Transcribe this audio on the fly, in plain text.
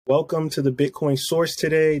Welcome to the Bitcoin Source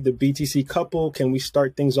today, the BTC couple. Can we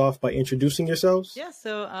start things off by introducing yourselves? Yeah,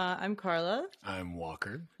 so I'm Carla. I'm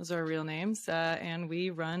Walker. Those are our real names. And we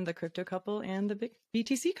run the crypto couple and the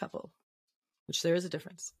BTC couple, which there is a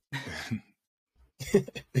difference.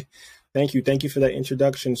 Thank you. Thank you for that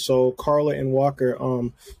introduction. So Carla and Walker,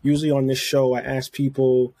 usually on this show, I ask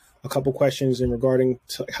people a couple questions in regarding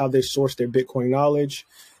to how they source their Bitcoin knowledge.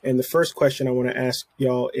 And the first question I want to ask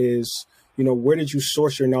y'all is, where did you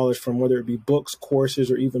source your knowledge from, whether it be books, courses,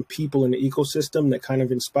 or even people in the ecosystem that kind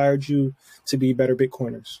of inspired you to be better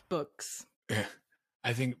Bitcoiners? Books. Yeah.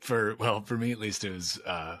 I think for me at least, it was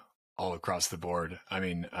all across the board. I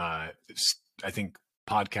mean, I think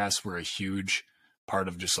podcasts were a huge part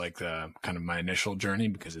of just like the kind of my initial journey,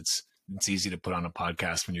 because it's easy to put on a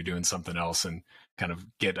podcast when you're doing something else and kind of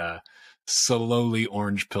get slowly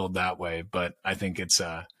orange pilled that way. But I think it's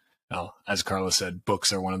well, as Carla said,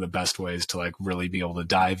 books are one of the best ways to like really be able to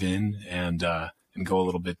dive in and go a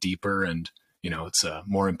little bit deeper. And, it's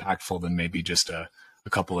more impactful than maybe just a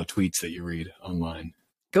couple of tweets that you read online.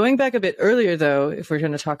 Going back a bit earlier, though, if we're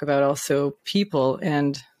going to talk about also people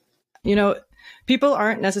and, people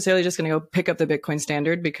aren't necessarily just going to go pick up the Bitcoin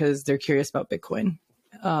standard because they're curious about Bitcoin.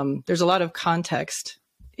 There's a lot of context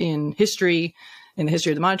in history, in the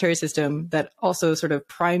history of the monetary system that also sort of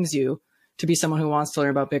primes you to be someone who wants to learn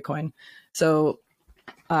about Bitcoin. So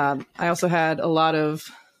I also had a lot of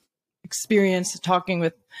experience talking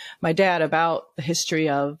with my dad about the history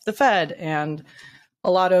of the Fed and a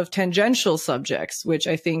lot of tangential subjects, which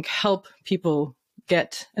I think help people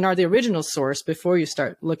get and are the original source before you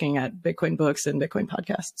start looking at Bitcoin books and Bitcoin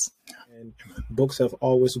podcasts. And books have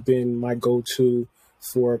always been my go-to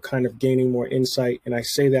for kind of gaining more insight. And I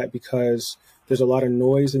say that because there's a lot of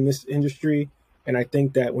noise in this industry. And I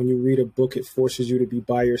think that when you read a book, it forces you to be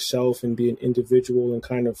by yourself and be an individual and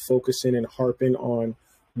kind of focus in and harp in on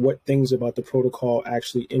what things about the protocol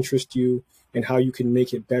actually interest you and how you can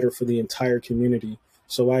make it better for the entire community.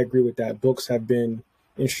 So I agree with that. Books have been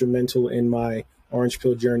instrumental in my orange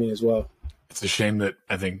pill journey as well. It's a shame that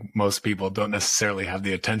I think most people don't necessarily have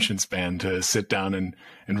the attention span to sit down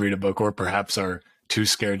and read a book, or perhaps are too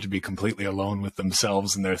scared to be completely alone with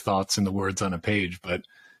themselves and their thoughts and the words on a page. But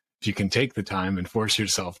if you can take the time and force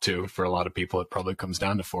yourself to, for a lot of people, it probably comes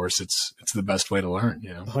down to force. It's the best way to learn,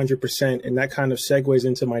 100%. And that kind of segues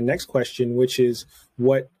into my next question, which is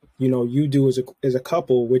what, you do as a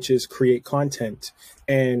couple, which is create content.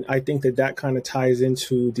 And I think that kind of ties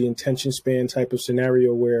into the attention span type of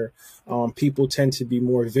scenario where people tend to be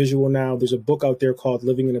more visual now. There's a book out there called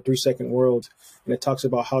Living in a 3-Second World, and it talks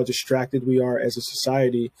about how distracted we are as a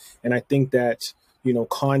society. And I think that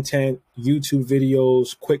content, YouTube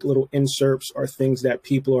videos, quick little inserts are things that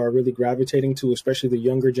people are really gravitating to, especially the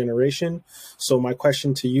younger generation. So my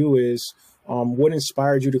question to you is, what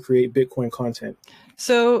inspired you to create Bitcoin content?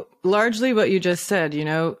 So largely what you just said,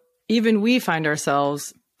 even we find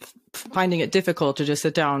ourselves finding it difficult to just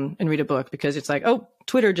sit down and read a book because it's like, oh,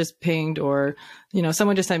 Twitter just pinged, or,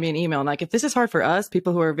 someone just sent me an email. And like, if this is hard for us,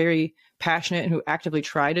 people who are very passionate and who actively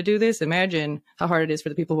try to do this, imagine how hard it is for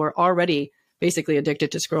the people who are already basically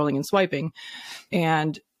addicted to scrolling and swiping.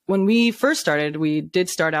 And when we first started, we did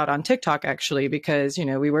start out on TikTok, actually, because,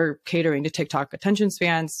 we were catering to TikTok attention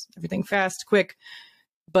spans, everything fast, quick.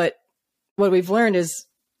 But what we've learned is,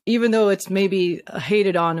 even though it's maybe a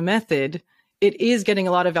hated on method, it is getting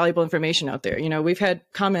a lot of valuable information out there. We've had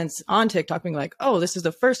comments on TikTok being like, oh, this is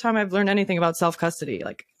the first time I've learned anything about self-custody.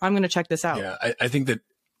 Like, I'm going to check this out. Yeah, I think that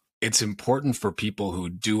it's important for people who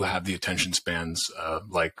do have the attention spans,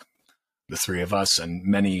 like the three of us and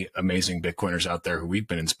many amazing Bitcoiners out there who we've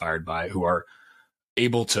been inspired by, who are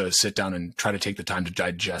able to sit down and try to take the time to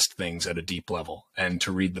digest things at a deep level and to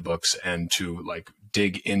read the books and to like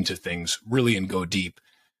dig into things really and go deep.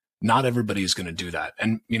 Not everybody is going to do that.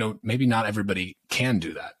 And, maybe not everybody can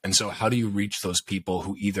do that. And so how do you reach those people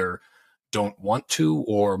who either don't want to,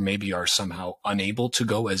 or maybe are somehow unable to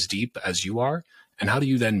go as deep as you are? And how do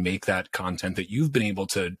you then make that content that you've been able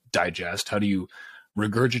to digest? How do you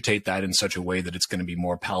regurgitate that in such a way that it's going to be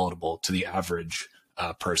more palatable to the average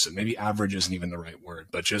person? Maybe average isn't even the right word,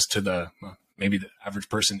 but just to maybe the average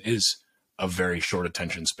person is a very short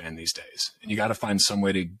attention span these days. And you got to find some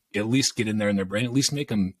way to at least get in there in their brain, at least make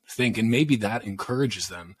them think. And maybe that encourages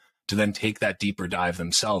them to then take that deeper dive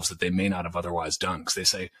themselves that they may not have otherwise done. Because they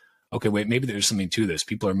say, okay, wait, maybe there's something to this.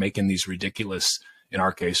 People are making these ridiculous, in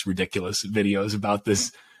our case, ridiculous videos about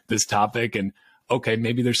this topic. And okay,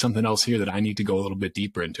 maybe there's something else here that I need to go a little bit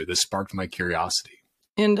deeper into. This sparked my curiosity.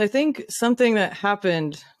 And I think something that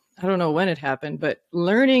happened I don't know when it happened, but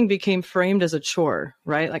learning became framed as a chore,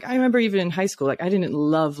 right? Like I remember even in high school, like I didn't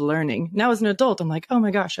love learning. Now as an adult, I'm like, oh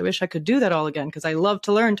my gosh, I wish I could do that all again because I love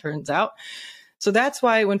to learn, turns out. So that's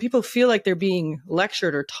why when people feel like they're being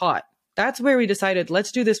lectured or taught, that's where we decided,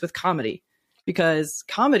 let's do this with comedy, because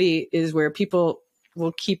comedy is where people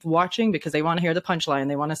will keep watching because they want to hear the punchline.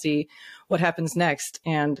 They want to see what happens next.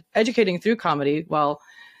 And educating through comedy, well,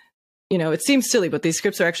 you know, it seems silly, but these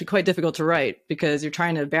scripts are actually quite difficult to write because you're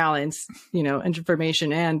trying to balance, you know,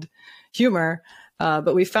 information and humor.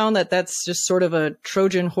 But we found that that's just sort of a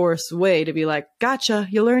Trojan horse way to be like, gotcha,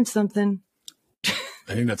 you learned something.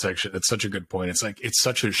 I think that's such a good point. It's like, it's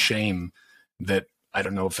such a shame that, I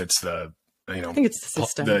don't know if it's the, you know, I think it's the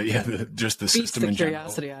system. Just the Beats system the in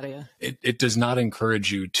curiosity general. out of you. It does not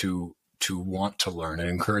encourage you to want to learn. It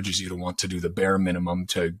encourages you to want to do the bare minimum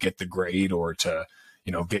to get the grade or to,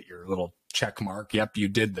 you know, get your little check mark. Yep, you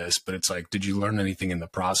did this. But it's like, did you learn anything in the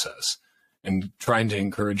process? And trying to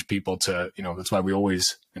encourage people to, you know, that's why we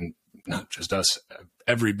always, and not just us,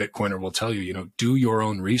 every Bitcoiner will tell you, you know, do your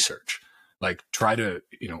own research. Like try to,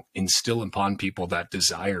 you know, instill upon people that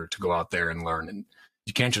desire to go out there and learn. And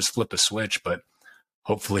you can't just flip a switch, but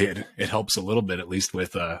hopefully it helps a little bit, at least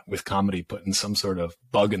with comedy, putting some sort of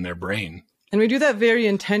bug in their brain. And we do that very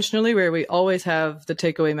intentionally, where we always have the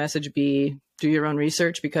takeaway message be, do your own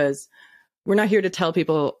research, because we're not here to tell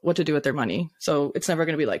people what to do with their money. So it's never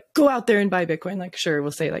going to be like, go out there and buy Bitcoin. Like, sure,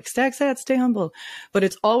 we'll say like, stack sats, stay humble. But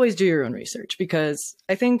it's always do your own research, because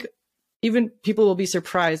I think even people will be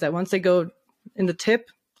surprised that once they go in the tip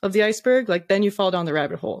of the iceberg, like then you fall down the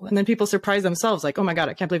rabbit hole. And then people surprise themselves like, oh my God,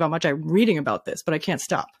 I can't believe how much I'm reading about this, but I can't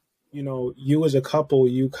stop. You know, you as a couple,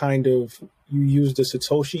 you use the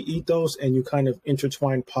Satoshi ethos and you kind of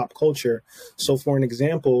intertwine pop culture. So for an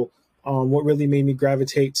example, what really made me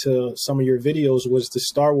gravitate to some of your videos was the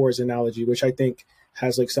Star Wars analogy, which I think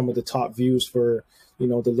has like some of the top views for, you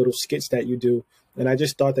know, the little skits that you do. And I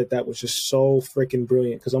just thought that was just so freaking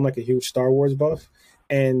brilliant, because I'm like a huge Star Wars buff.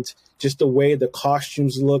 And just the way the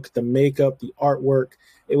costumes look, the makeup, the artwork,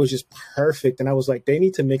 it was just perfect. And I was like, they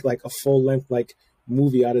need to make like a full length like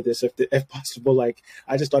movie out of this if possible. Like,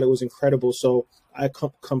 I just thought it was incredible. So I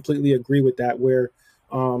completely agree with that. Where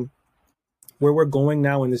we're going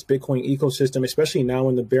now in this Bitcoin ecosystem, especially now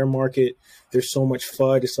in the bear market, there's so much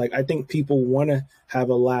FUD. It's like, I think people want to have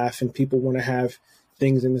a laugh and people want to have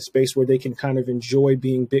things in the space where they can kind of enjoy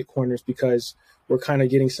being Bitcoiners, because we're kind of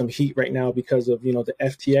getting some heat right now because of, you know, the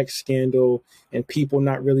FTX scandal and people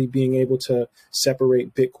not really being able to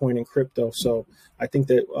separate Bitcoin and crypto. So I think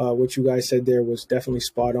that what you guys said there was definitely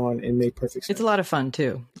spot on and made perfect sense. It's a lot of fun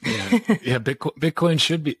too. Yeah. Bitcoin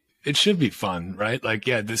should be fun, right? Like,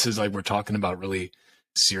 yeah, this is like, we're talking about really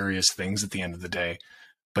serious things at the end of the day,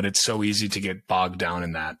 but it's so easy to get bogged down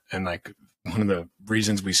in that. And like, one of the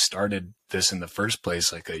reasons we started this in the first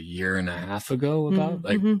place, like a year and a half ago, about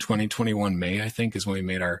 2021 May, I think, is when we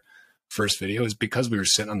made our first video, is because we were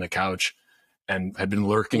sitting on the couch and had been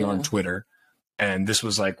lurking on Twitter. And this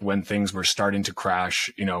was like when things were starting to crash,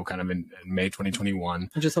 you know, kind of in May 2021.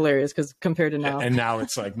 Which is hilarious because compared to now. And now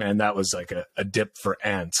it's like, man, that was like a dip for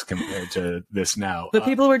ants compared to this now. But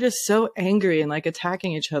people were just so angry and like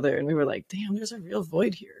attacking each other. And we were like, damn, there's a real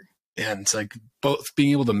void here. And it's like both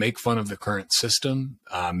being able to make fun of the current system,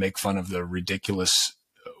 make fun of the ridiculous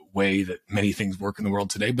way that many things work in the world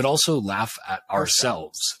today, but also laugh at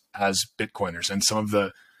ourselves as Bitcoiners and some of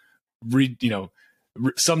the,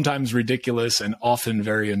 sometimes ridiculous and often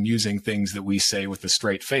very amusing things that we say with a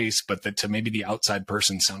straight face, but that to maybe the outside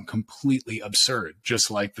person sound completely absurd, just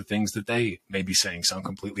like the things that they may be saying sound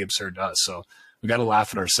completely absurd to us. So we got to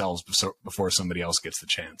laugh at ourselves before somebody else gets the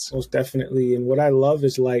chance. Most definitely. And what I love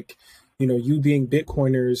is like, you know, you being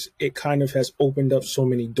Bitcoiners, it kind of has opened up so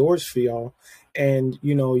many doors for y'all. And,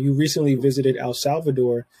 you know, you recently visited El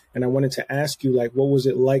Salvador, and I wanted to ask you, like, what was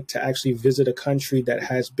it like to actually visit a country that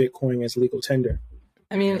has Bitcoin as legal tender?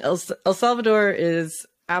 I mean, El Salvador is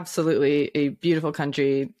absolutely a beautiful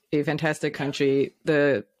country, a fantastic country.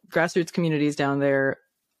 The grassroots communities down there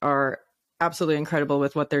are absolutely incredible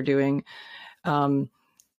with what they're doing.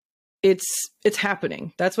 It's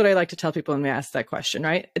happening. That's what I like to tell people when we ask that question,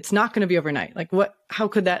 right? It's not going to be overnight. Like, how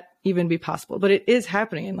could that even be possible? But it is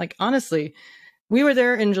happening. And like, honestly, we were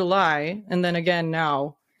there in July, and then again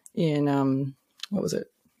now in, what was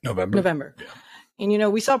it? November. Yeah. And, you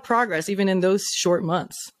know, we saw progress even in those short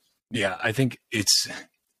months. Yeah, I think it's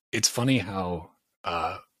funny how,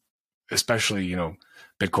 especially, you know,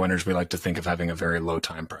 Bitcoiners, we like to think of having a very low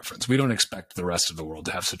time preference. We don't expect the rest of the world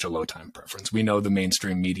to have such a low time preference. We know the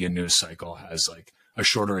mainstream media news cycle has like a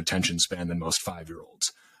shorter attention span than most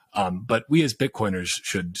 5-year-olds. But we as Bitcoiners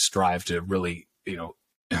should strive to really, you know,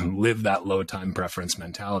 live that low time preference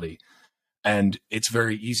mentality. And it's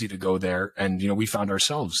very easy to go there. And, we found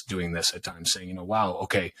ourselves doing this at times, saying, wow,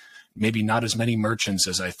 okay, maybe not as many merchants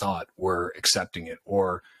as I thought were accepting it.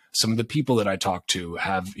 Or some of the people that I talk to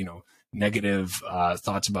have, negative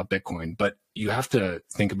thoughts about Bitcoin. But you have to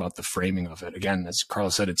think about the framing of it. Again, as Carl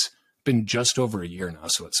said, it's been just over a year now.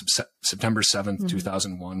 So it's September 7th,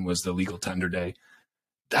 2001 was the legal tender day.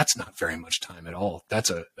 That's not very much time at all. That's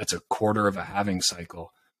a quarter of a halving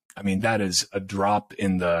cycle. I mean, that is a drop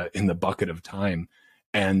in the bucket of time.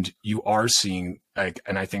 And you are seeing,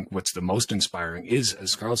 and I think what's the most inspiring is,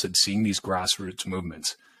 as Carl said, seeing these grassroots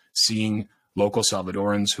movements, seeing local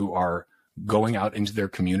Salvadorans who are going out into their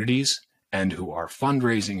communities and who are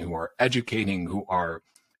fundraising, who are educating, who are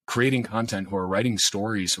creating content, who are writing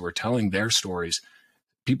stories, who are telling their stories,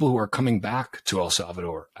 people who are coming back to El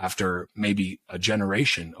Salvador after maybe a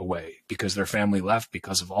generation away because their family left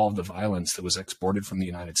because of all of the violence that was exported from the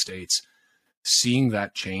United States. Seeing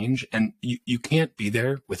that change, and you can't be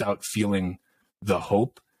there without feeling the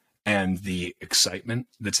hope and the excitement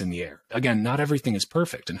that's in the air. Again, not everything is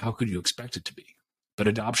perfect, and how could you expect it to be? But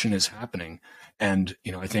adoption is happening, and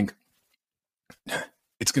I think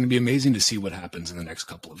it's going to be amazing to see what happens in the next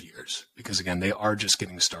couple of years, because again, they are just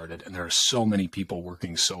getting started, and there are so many people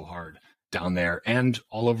working so hard down there and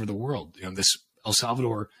all over the world. This El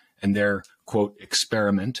Salvador and their quote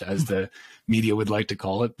experiment, as the media would like to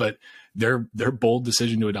call it, but their bold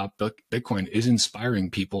decision to adopt Bitcoin is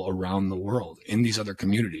inspiring people around the world in these other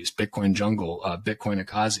communities, Bitcoin Jungle, Bitcoin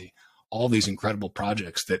Akazi, all these incredible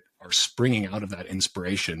projects that are springing out of that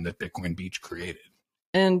inspiration that Bitcoin Beach created.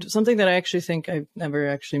 And something that I actually think I've never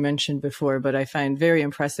actually mentioned before, but I find very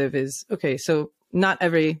impressive is, okay, so not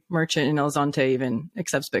every merchant in El Zonte even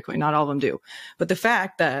accepts Bitcoin. Not all of them do. But the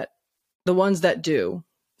fact that the ones that do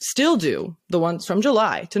still do, the ones from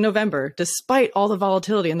July to November, despite all the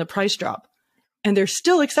volatility and the price drop, and they're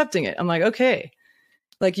still accepting it. I'm like, okay,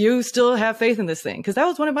 like you still have faith in this thing. Because that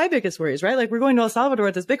was one of my biggest worries, right? Like we're going to El Salvador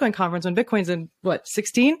at this Bitcoin conference when Bitcoin's in what,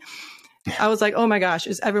 16? I was like, oh my gosh,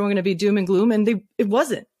 is everyone going to be doom and gloom? And it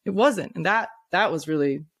wasn't. And that was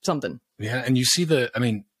really something. Yeah. And you see the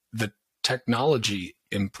technology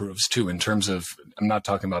improves too, in terms of, I'm not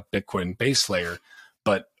talking about Bitcoin base layer,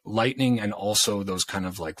 but Lightning, and also those kind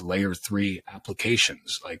of like layer 3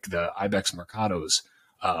 applications, like the IBEX Mercados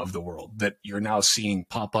of the world, that you're now seeing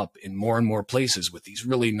pop up in more and more places with these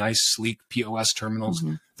really nice, sleek POS terminals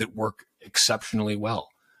that work exceptionally well.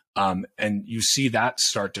 And you see that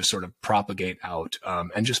start to sort of propagate out,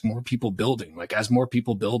 and just more people building. Like as more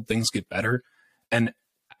people build, things get better. And,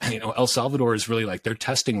 El Salvador is really like they're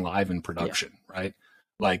testing live in production, right?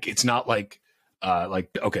 Like it's not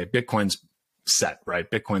okay, Bitcoin's set, right?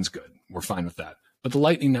 Bitcoin's good. We're fine with that. But the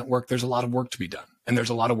Lightning Network, there's a lot of work to be done. And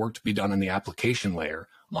there's a lot of work to be done in the application layer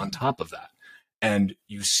on top of that. And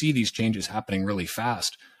you see these changes happening really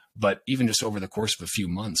fast. But even just over the course of a few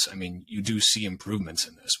months, I mean, you do see improvements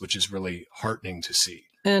in this, which is really heartening to see.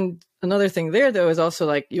 And another thing there, though, is also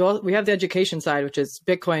like we have the education side, which is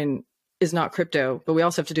Bitcoin is not crypto, but we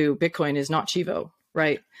also have to do Bitcoin is not Chivo,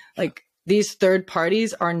 right? Like these third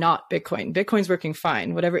parties are not Bitcoin. Bitcoin's working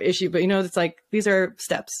fine, whatever issue, but it's like these are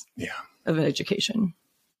steps of an education.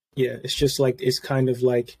 Yeah, it's just like, it's kind of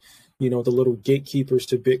like, the little gatekeepers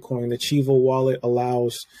to Bitcoin. The Chivo wallet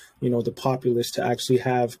allows, the populace to actually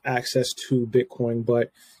have access to Bitcoin.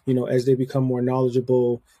 But, as they become more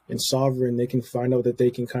knowledgeable and sovereign, they can find out that they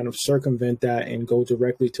can kind of circumvent that and go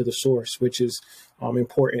directly to the source, which is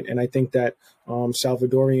important. And I think that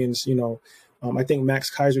Salvadorians, I think Max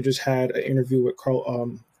Kaiser just had an interview with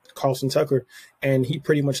Carlson Tucker, and he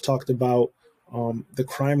pretty much talked about the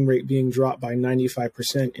crime rate being dropped by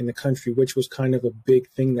 95% in the country, which was kind of a big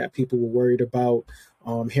thing that people were worried about,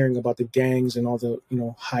 hearing about the gangs and all the,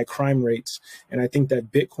 high crime rates. And I think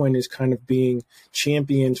that Bitcoin is kind of being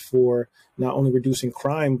championed for not only reducing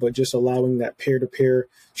crime, but just allowing that peer-to-peer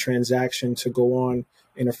transaction to go on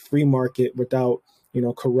in a free market without,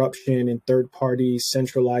 corruption and third-party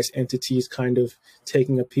centralized entities kind of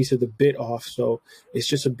taking a piece of the bit off. So it's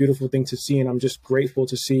just a beautiful thing to see. And I'm just grateful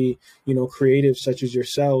to see, creatives such as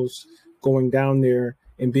yourselves going down there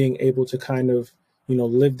and being able to kind of,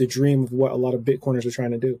 live the dream of what a lot of Bitcoiners are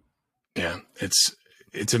trying to do. Yeah,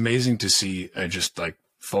 it's amazing to see just like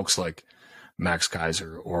folks like Max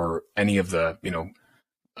Kaiser or any of the,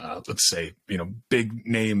 let's say, big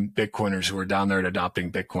name Bitcoiners who are down there and adopting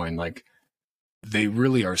Bitcoin. Like, they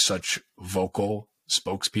really are such vocal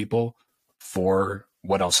spokespeople for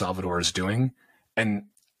what El Salvador is doing. And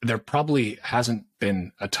there probably hasn't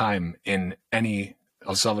been a time in any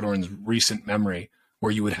El Salvadoran's recent memory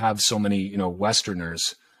where you would have so many,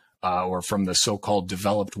 Westerners or from the so-called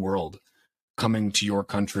developed world coming to your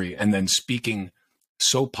country and then speaking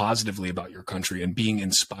so positively about your country and being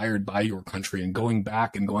inspired by your country and going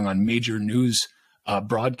back and going on major news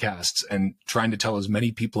broadcasts and trying to tell as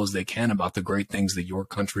many people as they can about the great things that your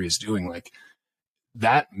country is doing, like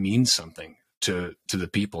that means something to the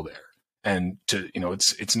people there. And to,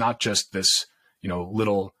 it's not just this,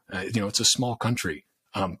 little, it's a small country,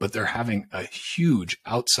 but they're having a huge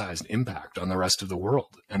outsized impact on the rest of the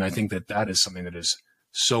world. And I think that that is something that is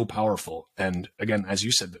so powerful. And again, as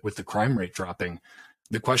you said, with the crime rate dropping,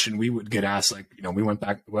 the question we would get asked, like, we went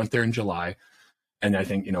there in July, and I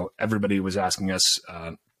think, everybody was asking us,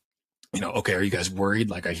 okay, are you guys worried?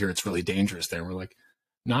 Like, I hear it's really dangerous there. And we're like,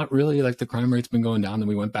 not really. Like, the crime rate's been going down. Then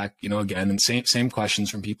we went back, again, and same questions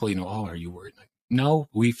from people, oh, are you worried? Like, no,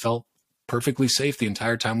 we felt perfectly safe the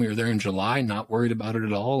entire time we were there in July, not worried about it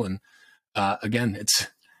at all. And again,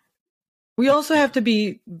 we also have to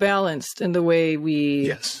be balanced in the way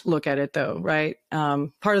we look at it, though, right?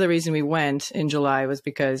 Part of the reason we went in July was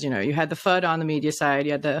because, you had the FUD on the media side,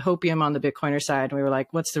 you had the hopium on the Bitcoiner side, and we were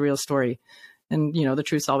like, what's the real story? And, the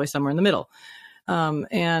truth's always somewhere in the middle.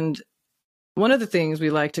 And one of the things we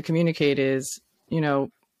like to communicate is,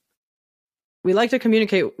 we like to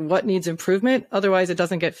communicate what needs improvement. Otherwise, it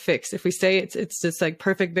doesn't get fixed. If we say it's just like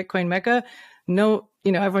perfect Bitcoin Mecca, no,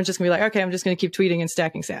 everyone's just gonna be like, okay, I'm just gonna keep tweeting and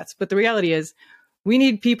stacking sats. But the reality is we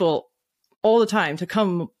need people all the time to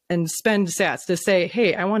come and spend sats to say,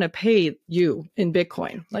 hey, I want to pay you in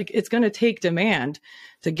Bitcoin. Like, it's going to take demand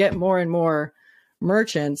to get more and more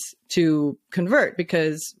merchants to convert,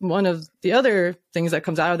 because one of the other things that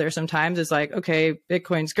comes out of there sometimes is like, okay,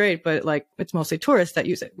 Bitcoin's great, but like, it's mostly tourists that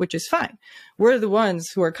use it, which is fine. We're the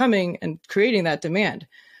ones who are coming and creating that demand.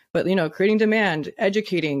 But, creating demand,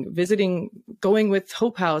 educating, visiting, going with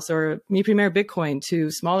Hope House or Mi Primer Bitcoin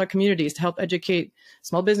to smaller communities to help educate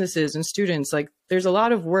small businesses and students. Like, there's a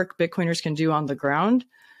lot of work Bitcoiners can do on the ground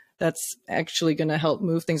that's actually going to help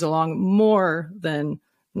move things along more than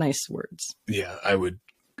nice words. Yeah, I would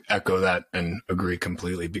echo that and agree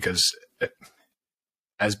completely, because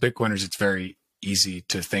as Bitcoiners, it's very easy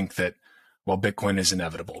to think that, well, Bitcoin is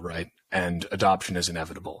inevitable, right? And adoption is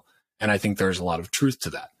inevitable. And I think there's a lot of truth to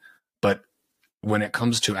that. But when it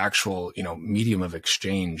comes to actual, medium of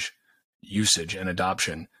exchange usage and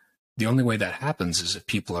adoption, the only way that happens is if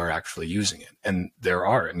people are actually using it. And there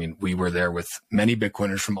are. I mean, we were there with many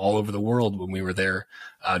Bitcoiners from all over the world when we were there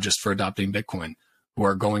just for adopting Bitcoin, who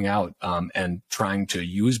are going out and trying to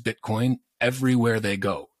use Bitcoin everywhere they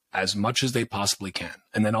go, as much as they possibly can.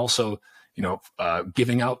 And then also,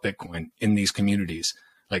 giving out Bitcoin in these communities.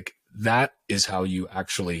 Like, that is how you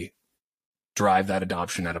actually drive that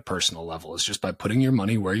adoption at a personal level, is just by putting your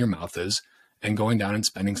money where your mouth is and going down and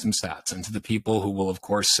spending some sats. And to the people who will, of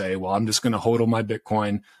course, say, well, I'm just going to hodl my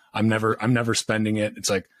Bitcoin, I'm never spending it. It's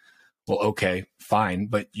like, well, okay, fine.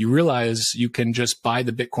 But you realize you can just buy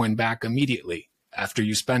the Bitcoin back immediately after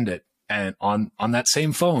you spend it, and on that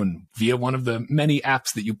same phone via one of the many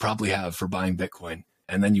apps that you probably have for buying Bitcoin.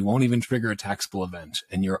 And then you won't even trigger a taxable event,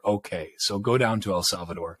 and you're okay. So go down to El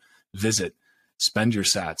Salvador, visit, spend your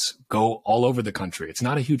sats, go all over the country. It's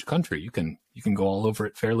not a huge country. You can go all over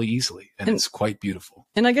it fairly easily, and it's quite beautiful.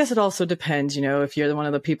 And I guess it also depends, if you're one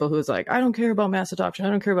of the people who's like, I don't care about mass adoption, I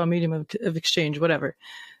don't care about medium of exchange, whatever.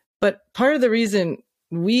 But part of the reason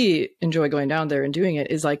we enjoy going down there and doing it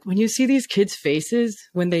is like, when you see these kids' faces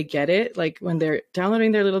when they get it, like when they're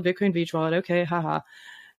downloading their little Bitcoin Beach wallet, okay, haha.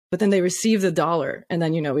 But then they receive the dollar, and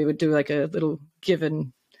then, we would do like a little give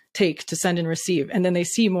and take to send and receive, and then they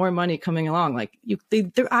see more money coming along, like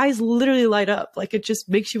their eyes literally light up, like it just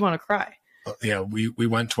makes you want to cry. Yeah, we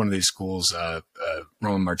went to one of these schools.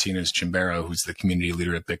 Roman Martinez Chimbera, who's the community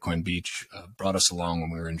leader at Bitcoin Beach, brought us along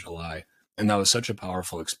when we were in July, and that was such a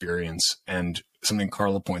powerful experience. And something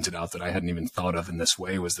Carla pointed out that I hadn't even thought of in this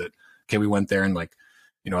way was that, okay, we went there and like,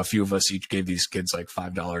 a few of us each gave these kids like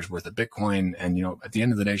 $5 worth of Bitcoin, and at the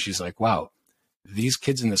end of the day, she's like, wow, these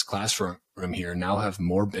kids in this classroom here now have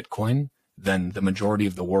more Bitcoin than the majority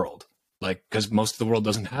of the world. Like, because most of the world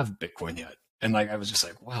doesn't have Bitcoin yet. And like, I was just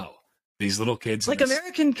like, wow, these little kids. Like,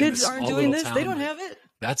 American kids aren't doing this. They don't have it.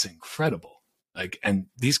 That's incredible. Like, and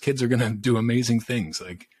these kids are going to do amazing things.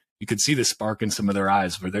 Like, you could see the spark in some of their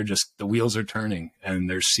eyes where the wheels are turning and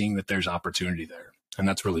they're seeing that there's opportunity there. And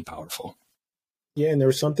that's really powerful. Yeah, and there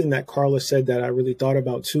was something that Carla said that I really thought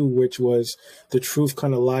about too, which was the truth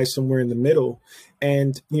kind of lies somewhere in the middle.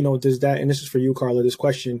 And, does that, and this is for you, Carla, this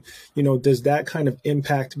question, does that kind of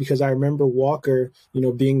impact? Because I remember Walker,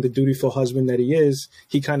 being the dutiful husband that he is,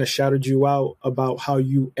 he kind of shouted you out about how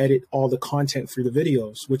you edit all the content for the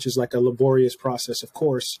videos, which is like a laborious process, of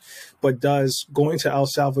course. But does going to El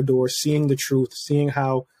Salvador, seeing the truth, seeing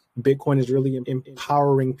how Bitcoin is really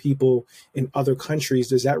empowering people in other countries,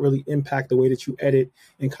 does that really impact the way that you edit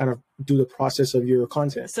and kind of do the process of your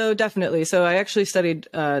content? So definitely. So I actually studied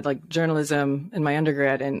like journalism in my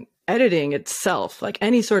undergrad, and editing itself, like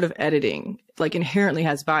any sort of editing, like inherently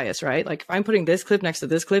has bias, right? Like if I'm putting this clip next to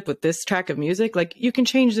this clip with this track of music, like you can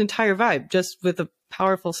change the entire vibe just with a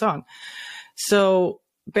powerful song. So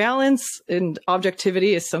balance and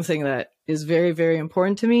objectivity is something that is very, very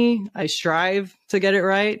important to me. I strive to get it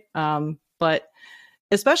right. But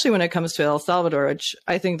especially when it comes to El Salvador, which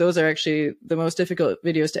I think those are actually the most difficult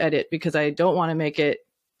videos to edit, because I don't want to make it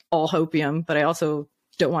all hopium, but I also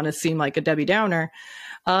don't want to seem like a Debbie Downer.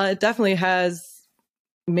 It definitely has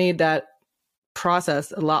made that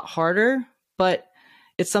process a lot harder, but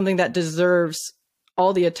it's something that deserves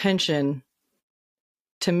all the attention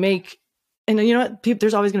to make. And you know what?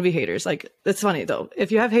 There's always going to be haters. Like, it's funny though.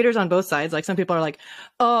 If you have haters on both sides, like some people are like,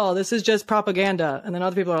 oh, this is just propaganda. And then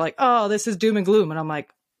other people are like, oh, this is doom and gloom. And I'm like,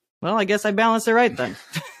 well, I guess I balanced it right then.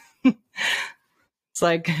 It's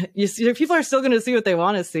like, people are still going to see what they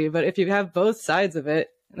want to see. But if you have both sides of it,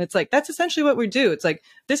 and it's like, that's essentially what we do. It's like,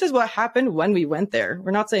 this is what happened when we went there.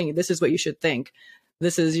 We're not saying this is what you should think.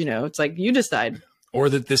 This is, it's like, you decide. Or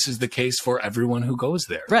that this is the case for everyone who goes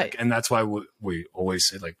there. Right. Like, and that's why we always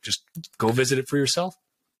say, like, just go visit it for yourself.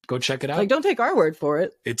 Go check it out. Like, don't take our word for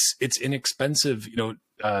it. It's inexpensive,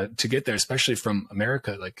 to get there, especially from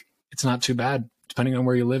America. Like, it's not too bad. Depending on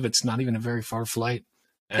where you live, it's not even a very far flight.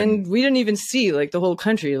 And we didn't even see like the whole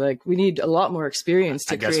country. Like, we need a lot more experience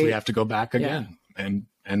to I guess we have to go back again,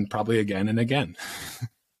 and probably again and again.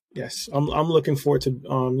 Yes, I'm looking forward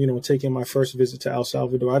to taking my first visit to El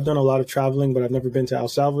Salvador. I've done a lot of traveling, but I've never been to El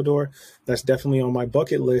Salvador. That's definitely on my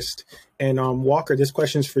bucket list. And Walker, this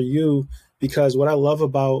question's for you, because what I love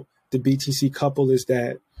about the BTC couple is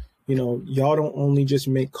that y'all don't only just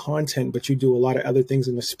make content, but you do a lot of other things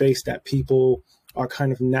in the space that people are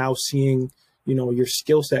kind of now seeing your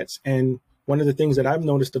skill sets. And one of the things that I've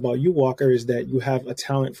noticed about you, Walker, is that you have a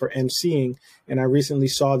talent for emceeing. And I recently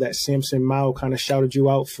saw that Samson Mao kind of shouted you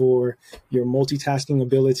out for your multitasking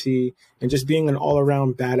ability and just being an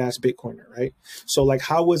all-around badass Bitcoiner, right? So like,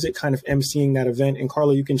 how was it kind of emceeing that event? And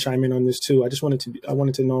Carla, you can chime in on this too. I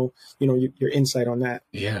wanted to know, your insight on that.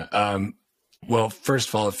 Yeah. Well, first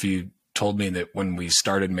of all, if you told me that when we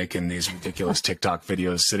started making these ridiculous TikTok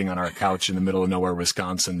videos sitting on our couch in the middle of nowhere,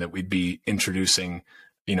 Wisconsin, that we'd be introducing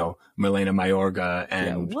Milena Mayorga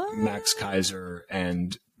and Max Kaiser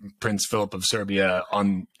and Prince Philip of Serbia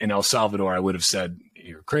in El Salvador, I would have said,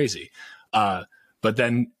 you're crazy. But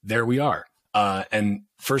then there we are. And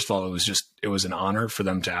first of all, it was an honor for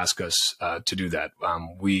them to ask us to do that.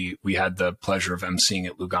 We had the pleasure of emceeing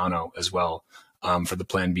at Lugano as well for the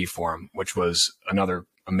Plan B Forum, which was another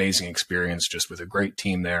amazing experience, just with a great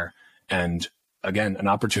team there. And again, an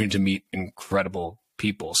opportunity to meet incredible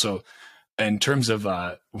people. So in terms of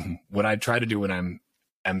what I try to do when I'm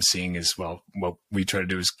emceeing is, what we try to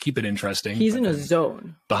do is keep it interesting. He's in a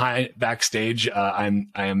zone. Backstage, I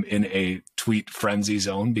am in a tweet frenzy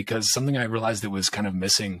zone, because something I realized that was kind of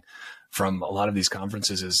missing from a lot of these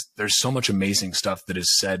conferences is there's so much amazing stuff that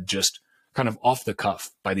is said just kind of off the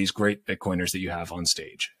cuff by these great Bitcoiners that you have on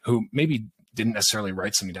stage, who maybe didn't necessarily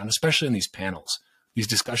write something down, especially in these panels. These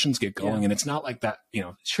discussions get going, and it's not like that,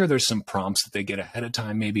 sure, there's some prompts that they get ahead of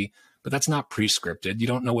time maybe, but that's not pre-scripted. You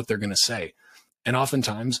don't know what they're going to say. And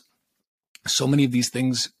oftentimes, so many of these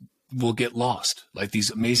things will get lost, like these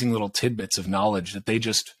amazing little tidbits of knowledge that they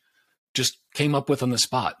just came up with on the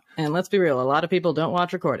spot. And let's be real, a lot of people don't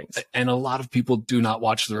watch recordings. And a lot of people do not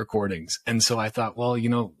watch the recordings. And so I thought, well,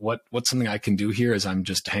 what's something I can do here as I'm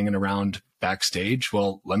just hanging around backstage?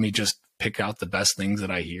 Well, let me just pick out the best things that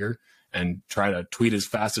I hear and try to tweet as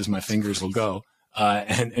fast as my fingers will go.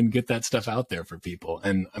 And get that stuff out there for people.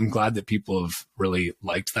 And I'm glad that people have really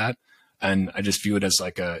liked that. And I just view it as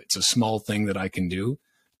like it's a small thing that I can do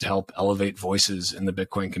to help elevate voices in the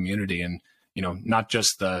Bitcoin community. And, not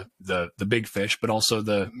just the big fish, but also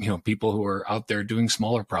the, people who are out there doing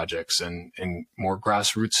smaller projects and more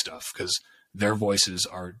grassroots stuff, because their voices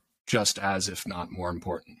are just as, if not more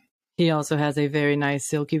important. He also has a very nice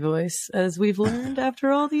silky voice, as we've learned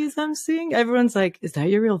after all these emceeing. Everyone's like, is that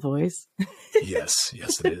your real voice? Yes,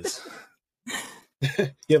 it is.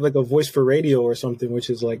 You have like a voice for radio or something, which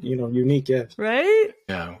is like, unique. Yeah. Right?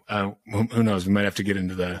 Yeah. Who knows? We might have to get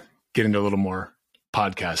into a little more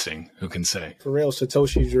podcasting. Who can say? For real,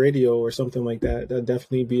 Satoshi's radio or something like that. That'd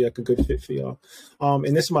definitely be like a good fit for y'all.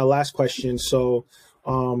 And this is my last question. So,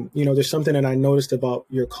 there's something that I noticed about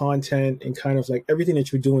your content and kind of like everything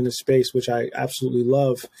that you do in the space, which I absolutely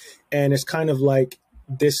love. And it's kind of like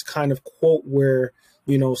this kind of quote where,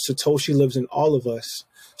 Satoshi lives in all of us.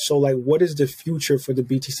 So like, what is the future for the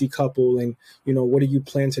BTC couple? And, what do you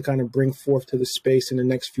plan to kind of bring forth to the space in the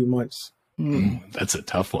next few months? That's a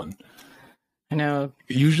tough one. I know.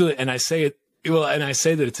 Usually, and I say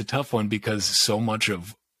that it's a tough one because so much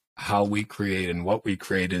of how we create and what we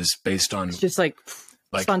create is based on It's just like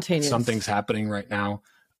spontaneous. Something's happening right now.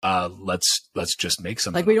 Let's just make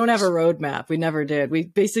something. Like we don't have a roadmap. We never did. We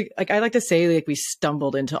basically, like I like to say, like we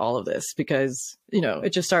stumbled into all of this because, it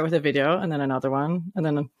just started with a video and then another one. And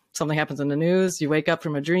then something happens in the news. You wake up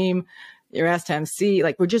from a dream. You're asked to MC.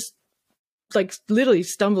 Like we're just like literally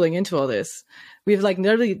stumbling into all this. We've like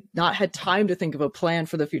literally not had time to think of a plan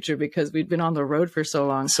for the future because we've been on the road for so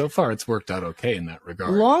long. So far, it's worked out okay in that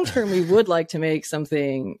regard. Long term, we would like to make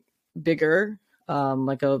something bigger.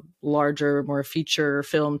 Like a larger, more feature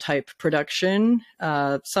film type production,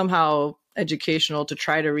 somehow educational to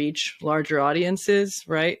try to reach larger audiences,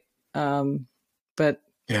 right? But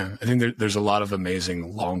yeah, I think there's a lot of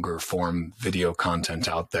amazing longer form video content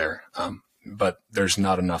out there, but there's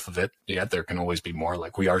not enough of it yet. There can always be more.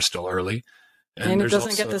 Like we are still early, and it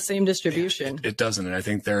doesn't get the same distribution. It doesn't, and I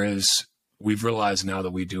think we've realized now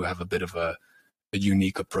that we do have a bit of a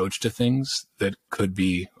unique approach to things that could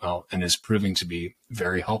be, and is proving to be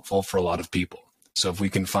very helpful for a lot of people. So if we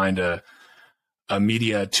can find a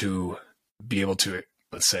media to be able to,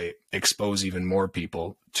 let's say, expose even more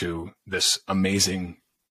people to this amazing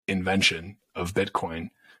invention of Bitcoin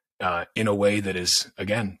in a way that is,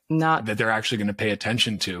 again, that they're actually going to pay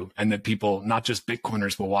attention to, and that people, not just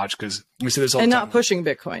Bitcoiners, will watch, because we say this all the time. And not pushing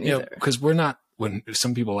Bitcoin either. Because when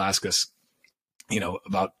some people ask us,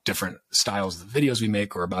 about different styles of the videos we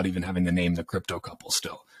make, or about even having to name the crypto couple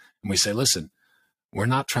still. And we say, listen, we're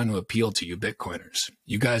not trying to appeal to you Bitcoiners.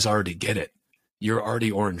 You guys already get it. You're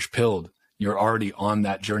already orange pilled. You're already on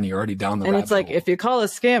that journey. You're already down the rabbit hole. And it's like, if you call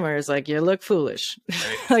us scammers, like you look foolish.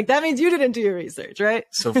 Right? Like that means you didn't do your research, right?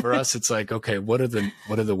 So for us, it's like, okay, what are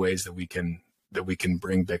the ways that we can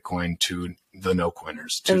bring Bitcoin to the no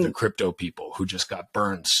coiners, to the crypto people who just got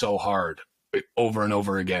burned so hard over and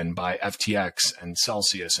over again by FTX and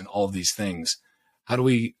Celsius and all of these things. How do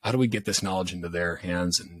we get this knowledge into their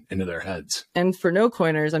hands and into their heads? And for no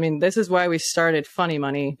coiners, I mean, this is why we started Funny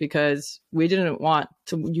Money, because we didn't want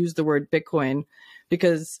to use the word Bitcoin,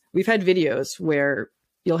 because we've had videos where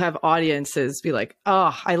you'll have audiences be like,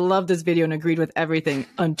 oh, I love this video and agreed with everything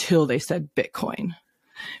until they said Bitcoin.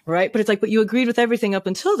 Right. But it's like, but you agreed with everything up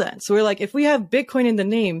until then. So we're like, if we have Bitcoin in the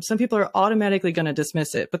name, some people are automatically going to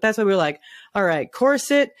dismiss it. But that's why we're like, all right,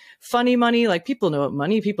 corset, funny money. Like people know what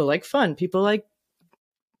money, people like fun, people like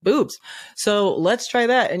boobs. So let's try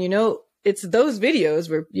that. And, it's those videos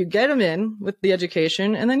where you get them in with the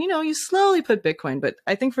education and then, you slowly put Bitcoin. But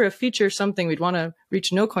I think for a feature, something we'd want to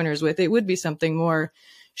reach no coiners with, it would be something more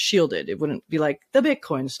shielded. It wouldn't be like the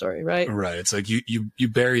Bitcoin story, right? Right. It's like you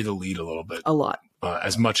bury the lead a little bit. A lot.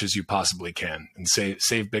 As much as you possibly can, and save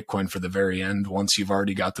Bitcoin for the very end, once you've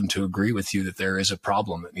already got them to agree with you that there is a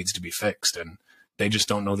problem that needs to be fixed, and they just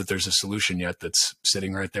don't know that there's a solution yet that's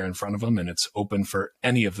sitting right there in front of them, and it's open for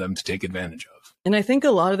any of them to take advantage of. And I think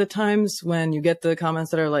a lot of the times when you get the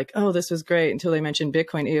comments that are like, oh, this was great, until they mention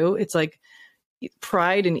Bitcoin, ew, it's like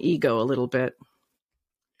pride and ego a little bit.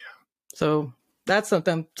 Yeah. So that's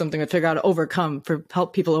something to figure out to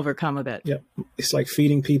help people overcome a bit. Yeah. It's like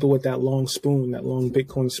feeding people with that long spoon, that long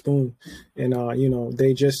Bitcoin spoon. And,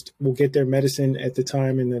 they just will get their medicine at the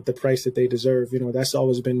time and at the price that they deserve. That's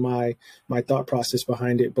always been my thought process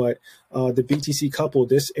behind it. But the BTC couple,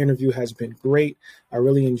 this interview has been great. I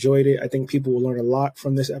really enjoyed it. I think people will learn a lot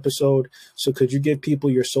from this episode. So could you give people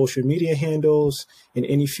your social media handles and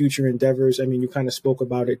any future endeavors? I mean, you kind of spoke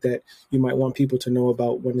about it, that you might want people to know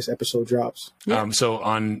about when this episode drops. Yeah.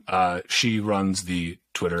 So she runs the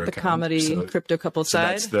Twitter account. The comedy crypto couple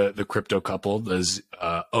side. That's the crypto couple. The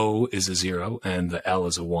O is a 0 and the L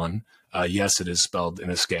is a 1. Yes, it is spelled in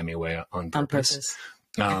a scammy way on purpose.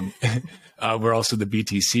 We're also the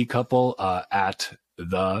BTC couple at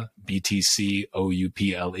the BTC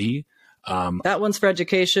OUPLE. That one's for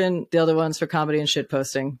education. The other one's for comedy and shit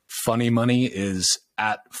posting. Funny Money is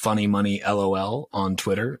at Funny Money LOL on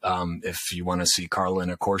Twitter. If you want to see Carla in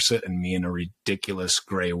a corset and me in a ridiculous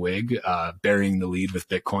gray wig, burying the lead with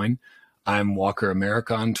Bitcoin, I'm Walker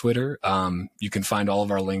America on Twitter. You can find all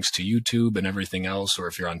of our links to YouTube and everything else, or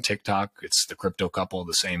if you're on TikTok, it's the Crypto Couple,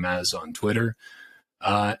 the same as on Twitter.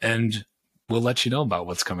 And we'll let you know about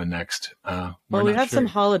what's coming next. Well, we have some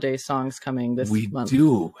holiday songs coming this month. We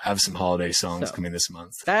do have some holiday songs coming this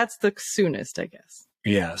month. That's the soonest, I guess.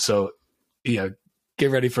 Yeah. So, yeah,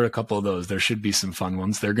 get ready for a couple of those. There should be some fun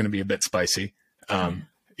ones. They're going to be a bit spicy.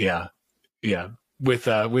 Yeah. With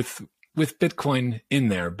Bitcoin in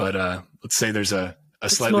there, but let's say there's a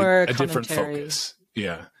slightly different focus.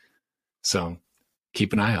 Yeah. So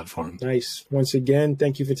keep an eye out for them. Nice. Once again,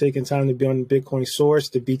 thank you for taking time to be on the Bitcoin Source,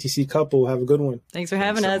 the BTC Couple. Have a good one. Thanks for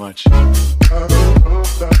having us. So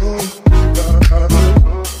much.